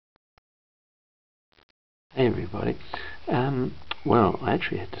Hey everybody. Well, I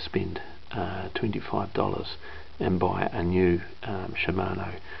actually had to spend $25 and buy a new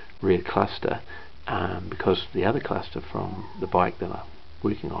Shimano rear cluster because the other cluster from the bike that I'm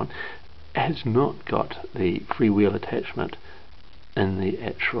working on has not got the freewheel attachment in the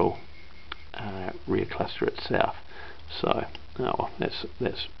actual rear cluster itself. So,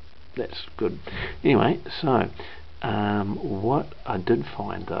 that's good. Anyway, so what I did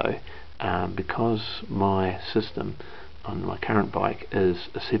find though, because my system on my current bike is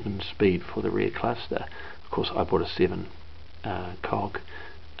a 7-speed for the rear cluster, of course I bought a 7 cog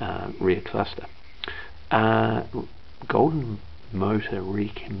rear cluster. Golden Motor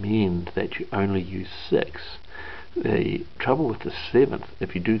recommend that you only use 6. The trouble with the 7th,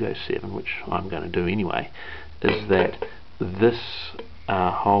 if you do go 7, which I'm going to do anyway, is that this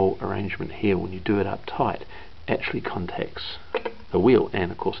whole arrangement here, when you do it up tight, actually contacts the wheel,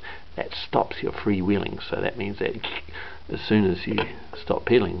 and of course that stops your freewheeling. So that means that as soon as you stop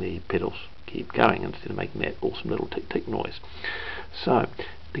pedaling, the pedals keep going instead of making that awesome little tick tick noise. So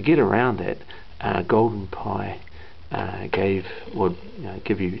to get around that, Golden Pie would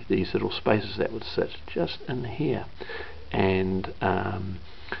give you these little spaces that would sit just in here, and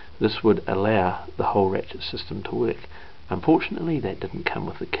this would allow the whole ratchet system to work. Unfortunately, that didn't come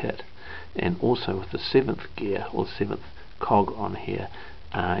with the kit, and also with the 7th gear or 7th cog on here,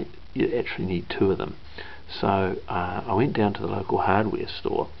 you actually need 2 of them. So I went down to the local hardware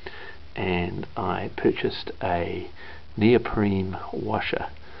store and I purchased a neoprene washer.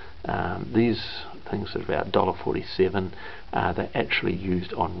 These things are about $1.47. They're actually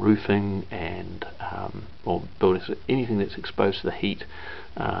used on roofing and or buildings, anything that's exposed to the heat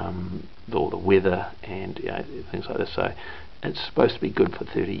or the weather and things like this. So it's supposed to be good for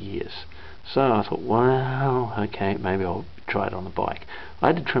 30 years. So I thought, well, okay, maybe I'll try it on the bike. I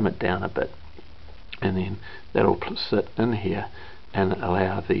had to trim it down a bit, and then that'll sit in here and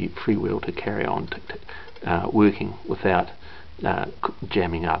allow the freewheel to carry on working without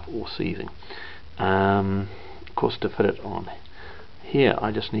jamming up or seizing. Of course, to fit it on here,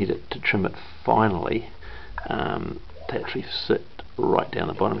 I just need it to trim it finally to actually sit right down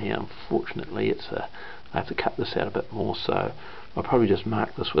the bottom here. Unfortunately, I have to cut this out a bit more, so I'll probably just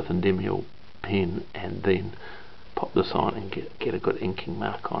mark this with endymion pen and then pop this on and get a good inking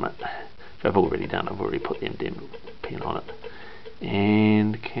mark on it. Which I've already done. I've already put the endymion pen on it.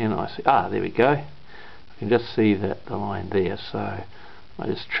 And can I see? Ah, there we go. I can just see that the line there. So I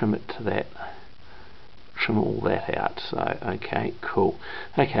just trim it to that. Trim all that out. So okay, cool.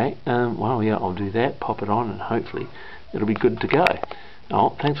 Okay, well yeah, I'll do that. Pop it on, and hopefully it'll be good to go.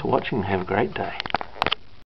 Oh, thanks for watching. Have a great day.